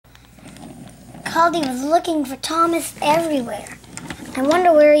called. He was looking for Thomas everywhere. I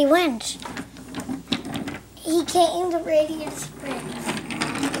wonder where he went. He came to Radiant Springs.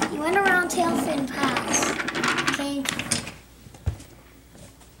 He went around Tailfin Pass. Came.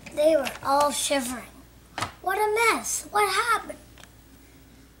 They were all shivering. What a mess. What happened?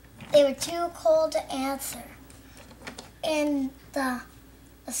 They were too cold to answer. And the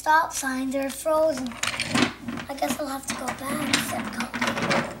stop signs are frozen. I guess I'll have to go back, said Cody.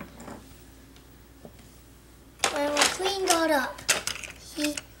 When McQueen got up,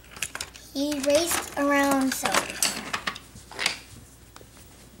 he raced around Sylvia.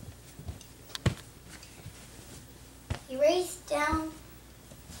 He raced down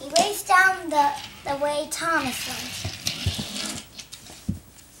the way Thomas went.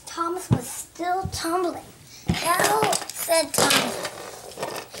 Thomas was still tumbling. No, said Thomas.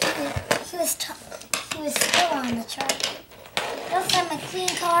 He was still on the track. Just then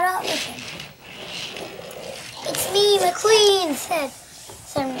McQueen caught up with him. It's me, McQueen, said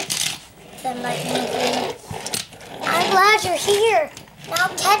McQueen. I'm glad you're here. Now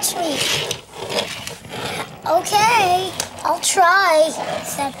catch me. Okay, I'll try,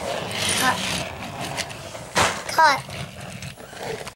 said Cut.